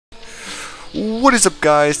What is up,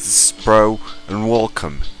 guys? This is Pro, and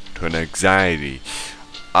welcome to an anxiety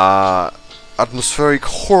atmospheric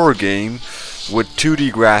horror game with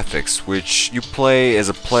 2D graphics, which you play as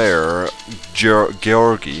a player,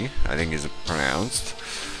 Gregory, I think is pronounced,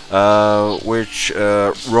 which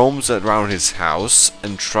roams around his house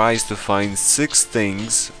and tries to find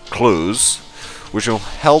 6 clues, which will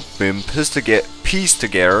help him piece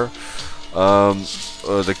together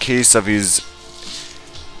the case of his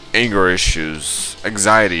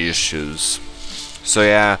anxiety issues. So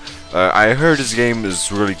yeah, I heard this game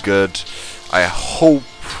is really good. I hope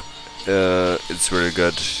it's really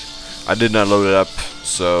good. I did not load it up,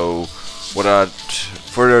 so without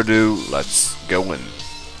further ado, let's go in.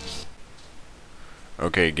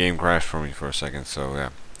 Okay, game crashed for me for a second, so yeah.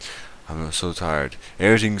 I'm so tired.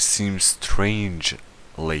 Everything seems strange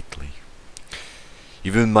lately.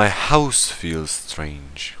 Even my house feels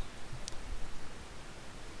strange.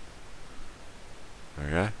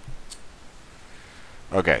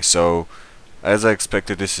 Okay, so as I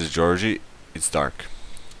expected, this is Georgie. It's dark.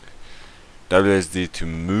 WSD to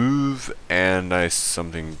move, and I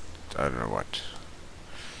don't know what.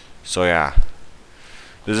 So yeah,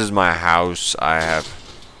 this is my house. I have.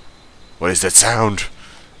 What is that sound?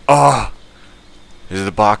 Oh, is it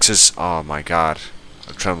the boxes? Oh my god,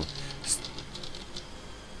 I'm trembling.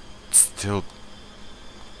 Still.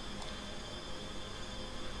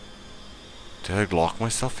 Did I lock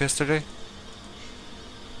myself yesterday?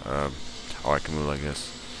 Oh, I can move like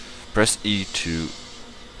this. Press E to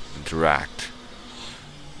interact.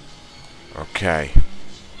 Okay.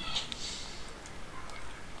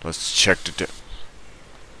 Let's check the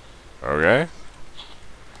okay.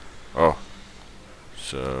 Oh.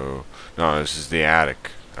 So, no, this is the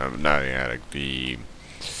attic. Not the attic,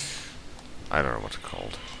 I don't know what's it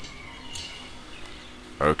called.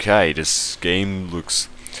 Okay, this game looks...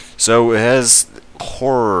 So, it has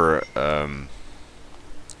horror,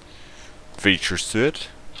 features to it.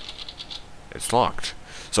 It's locked.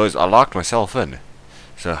 So I locked myself in.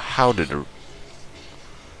 So how did it...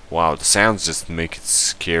 Wow, the sounds just make it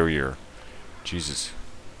scarier. Jesus.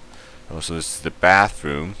 Oh, so this is the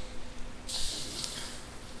bathroom.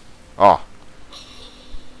 Oh.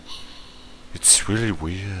 It's really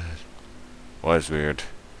weird. What is weird?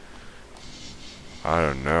 I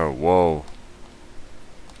don't know. Whoa.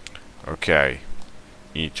 Okay.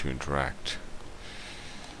 Need to interact.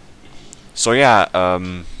 So yeah,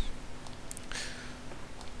 I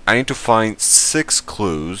need to find 6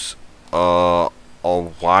 clues of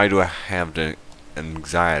why do I have the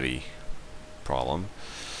anxiety problem.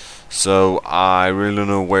 So I really don't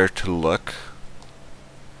know where to look.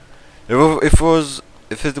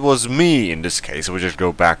 If it was me in this case, I would just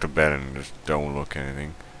go back to bed and just don't look at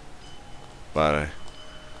anything. But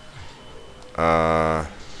I'm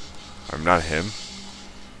not him.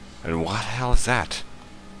 And what the hell is that?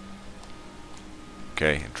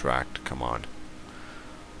 Okay, interact, come on.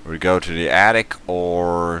 We go to the attic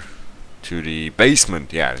or to the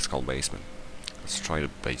basement. Yeah, it's called basement. Let's try the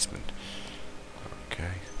basement.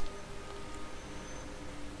 Okay.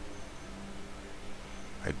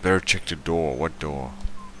 I'd better check the door. What door?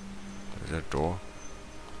 Is that door?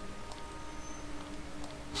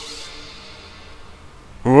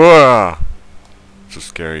 Whoa! So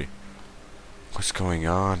scary. What's going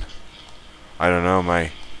on? I don't know,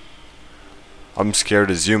 mate. I'm scared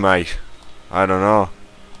as you, mate. I don't know.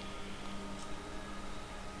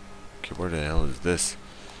 Okay, where the hell is this?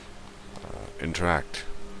 Interact.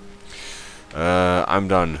 I'm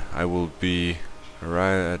done. I will be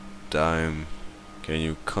right at time. Can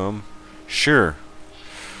you come? Sure.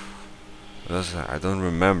 I don't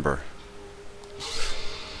remember.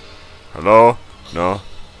 Hello? No.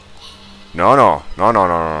 No, no, no, no, no,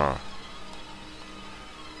 no.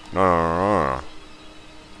 No, no, no,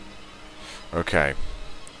 no. Okay.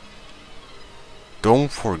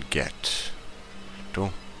 Don't forget.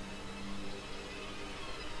 Don't.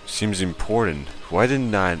 Seems important. Why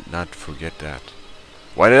didn't I not forget that?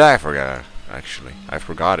 Why did I forget it? Actually, I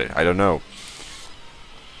forgot it. I don't know.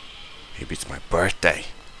 Maybe it's my birthday.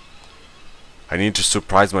 I need to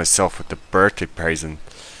surprise myself with the birthday present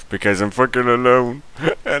because I'm fucking alone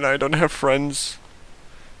and I don't have friends.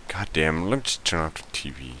 God damn! Let me just turn off the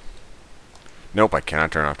TV. Nope, I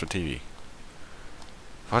cannot turn off the TV.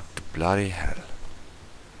 What the bloody hell?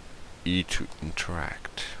 E to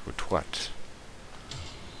interact. With what?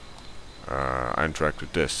 I interact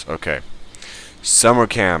with this. Okay. Summer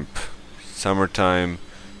camp. Summertime.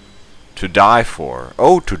 To die for.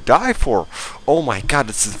 Oh, to die for! Oh my god,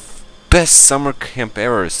 it's the best summer camp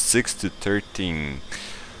ever. 6 to 13.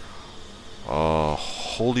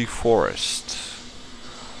 Holy Forest.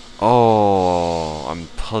 Oh,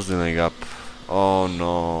 puzzling up. Oh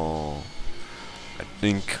no. I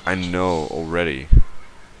think I know already.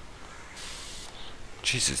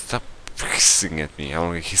 Jesus, stop hissing at me. I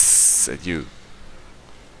want to hiss at you.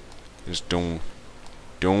 Just don't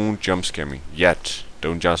jump scare me yet.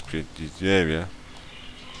 Don't jump scare. Yeah.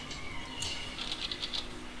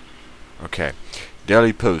 Okay.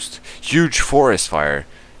 Daily Post. Huge forest fire.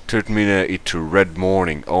 Turtmina into red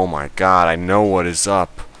morning. Oh my god, I know what is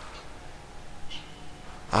up.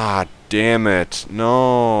 Ah, damn it.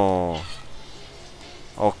 No.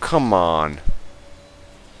 Oh, come on.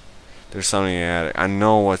 There's something in the attic. I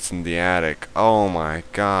know what's in the attic. Oh my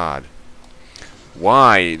god.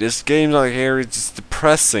 Why? This game's like here, it's just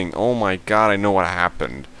depressing. Oh my god, I know what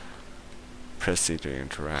happened. Press C to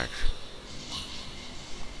interact.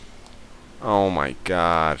 Oh my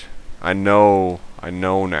god. I know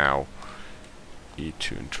now. E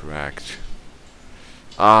to interact.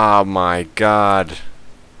 Ah my god.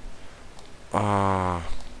 Ah.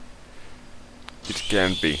 It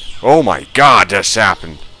can't be. Oh my god, this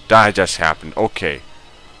happened. That just happened. Okay.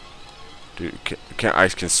 Dude, I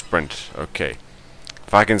can sprint. Okay.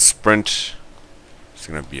 If I can sprint, it's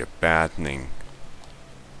gonna be a bad thing.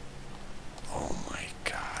 Oh my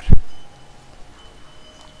god.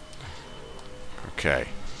 Okay.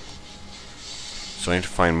 So I need to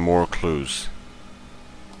find more clues.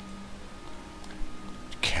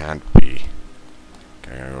 Can't be.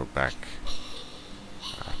 Okay, I gotta go back.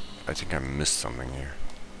 I think I missed something here.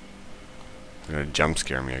 He's gonna jump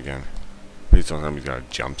scare me again. Please don't tell me he's gonna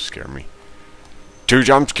jump scare me. 2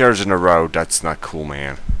 jump scares in a row. That's not cool,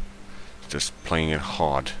 man. Just playing it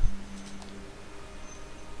hard.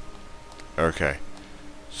 Okay.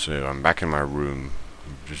 So I'm back in my room.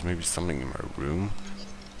 There's maybe something in my room.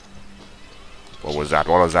 What was that?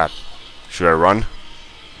 What was that? Should I run?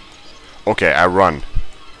 Okay, I run.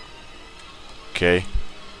 Okay.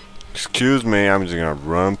 Excuse me, I'm just gonna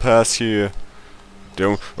run past here.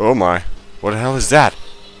 Don't. Oh my. What the hell is that?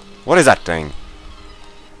 What is that thing?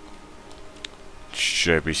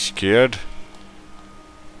 Should I be scared?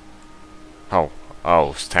 Oh.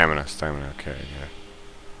 Oh, stamina. Stamina. Okay, yeah.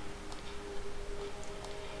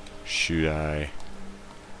 Should I?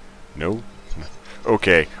 No?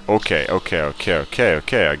 Okay. Okay. Okay. Okay. Okay.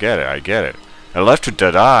 Okay. I get it. I get it. I left to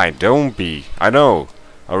die. Don't be. I know.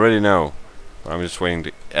 I already know. But I'm just waiting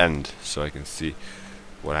to end so I can see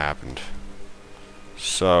what happened.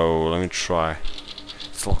 So let me try.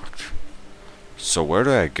 It's locked. So where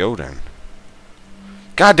do I go then?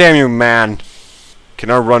 God damn you, man!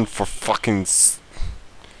 Can I run for fucking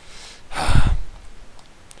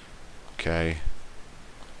Okay.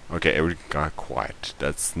 Okay, everything got quiet.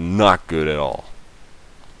 That's not good at all.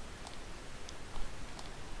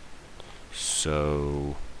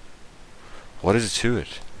 So what is to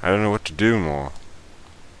it? I don't know what to do more.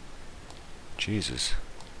 Jesus.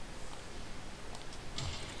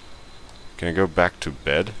 Can I go back to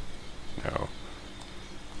bed? No.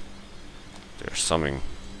 There's something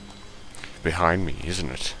behind me, isn't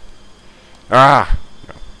it? Ah!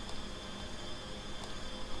 No.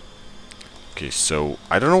 Okay, so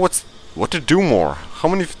I don't know what to do more. How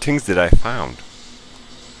many things did I found?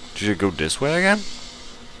 Did I go this way again?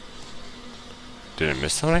 Did I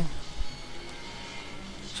miss something?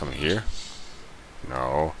 Something here?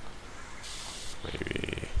 No.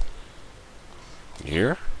 Maybe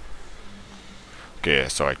here? Okay,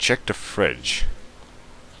 so I checked the fridge.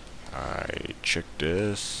 I checked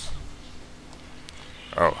this.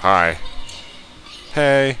 Oh, hi.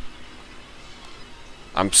 Hey.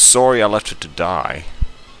 I'm sorry I left it to die.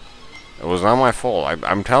 It was not my fault.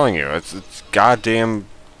 I'm telling you, it's goddamn.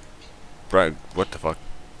 What the fuck?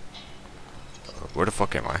 Where the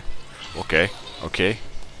fuck am I? Okay, okay.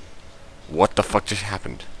 What the fuck just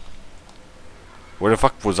happened? Where the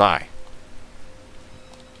fuck was I?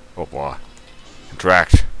 Oh boy.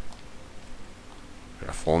 Interact. You're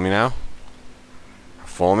gonna follow me now?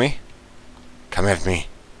 Follow me? Come at me.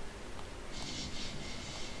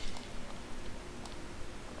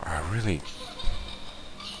 I really...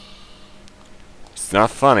 It's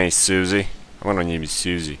not funny, Susie. I'm gonna name you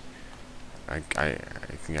Susie. I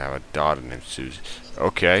think I have a daughter named Susie.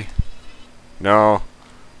 Okay. No.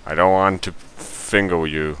 I don't want to finger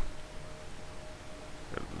you.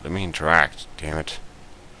 Let me interact, damn it.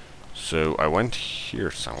 So I went here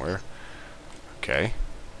somewhere. Okay.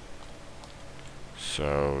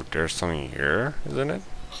 So there's something here, isn't it?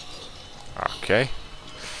 Okay.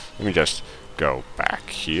 Let me just go back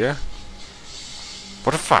here.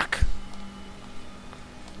 What the fuck?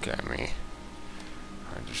 Okay,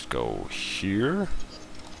 I just go here.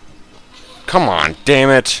 Come on, damn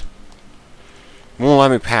it! Won't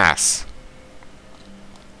let me pass.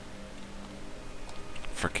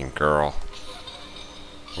 freaking girl.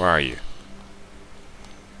 Where are you?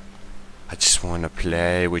 I just wanna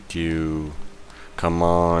play with you. Come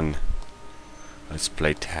on. Let's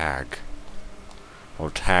play tag.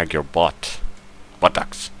 I'll tag your butt.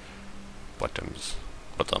 Buttocks. Buttons.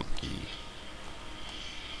 Bottom.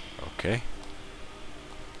 Okay.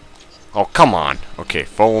 Oh, come on. Okay,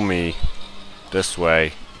 follow me. This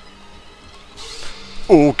way.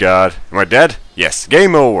 Oh, God. Am I dead? Yes.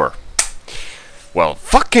 Game over. Well,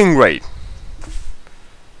 fucking great.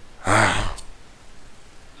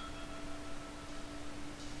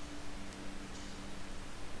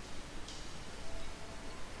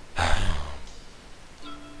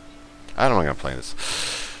 I don't know I'm gonna play this.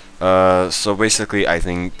 So basically, I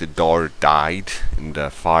think the daughter died in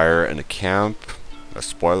the fire in the camp. A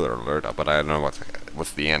spoiler alert, but I don't know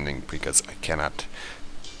what's the ending because I cannot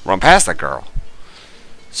run past that girl.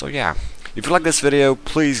 So yeah, if you like this video,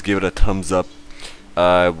 please give it a thumbs up.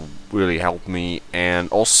 Really help me, and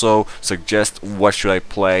also suggest what should I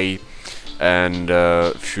play, and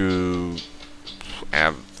if you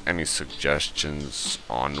have any suggestions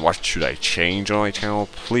on what should I change on my channel,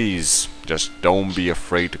 please just don't be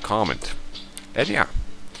afraid to comment. And yeah,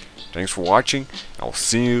 thanks for watching. I'll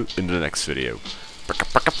see you in the next video.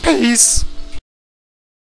 Peace!